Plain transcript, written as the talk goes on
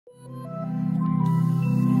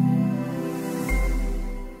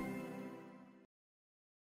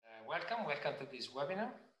welcome to this webinar.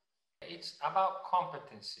 It's about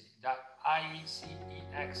competency, the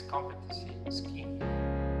ICEX competency scheme.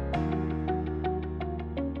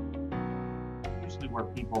 Usually where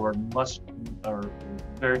people are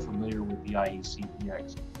very familiar with the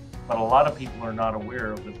ICEX, but a lot of people are not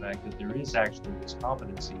aware of the fact that there is actually this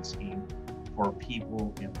competency scheme for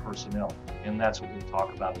people and personnel, and that's what we'll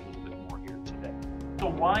talk about a little bit more here today. So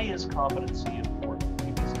why is competency important?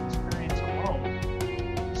 Because experience alone.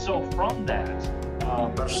 So from that,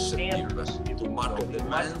 the standards, to market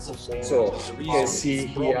demands. So you can see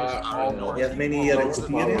here, we have many years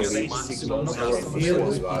experience, 6 months in our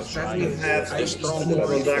field. We have a strong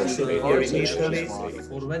production here in Italy.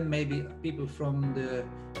 Or when maybe people from the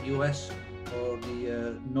US or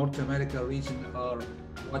the North America region are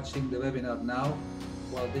watching the webinar now,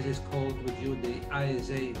 well, this is called with you the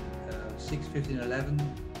ISA 61511.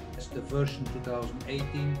 That's the version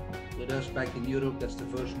 2018. With us back in Europe, that's the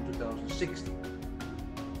version 2016.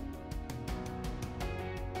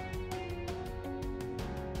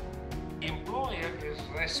 The employer is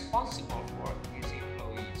responsible for his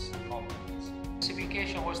employees' competence.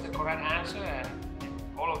 Classification was the correct answer, and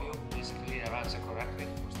all of you basically have answered correctly.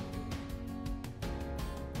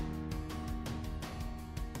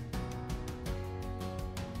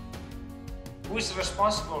 Who is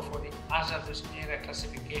responsible for the hazardous area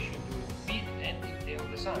classification during feed and detailed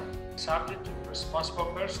design? Subject to responsible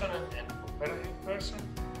person and operative person.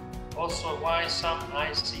 Also, why some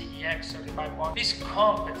ICEX certified bodies? This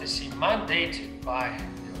competency mandated by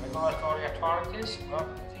the regulatory authorities. Well,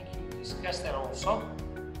 I think you discussed that also,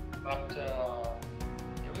 but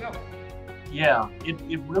here we go. Yeah,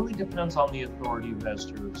 it really depends on the authority who has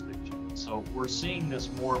jurisdiction. So we're seeing this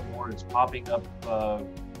more and more. It's popping up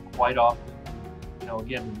quite often. You know,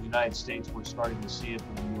 again, in the United States, we're starting to see it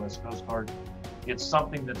from the U.S. Coast Guard. It's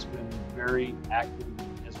something that's been very active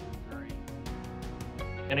and has been very,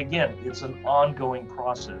 and again, it's an ongoing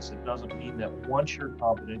process. It doesn't mean that once you're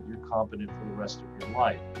competent for the rest of your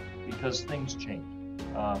life, because things change.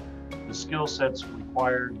 The skill sets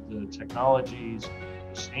required, the technologies,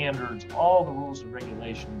 the standards, all the rules and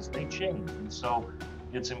regulations, they change. And so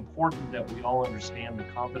it's important that we all understand the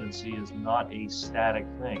competency is not a static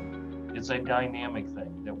thing. It's a dynamic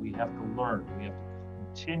thing that we have to learn. We have to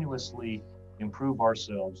continuously improve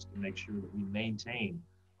ourselves to make sure that we maintain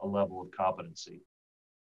a level of competency.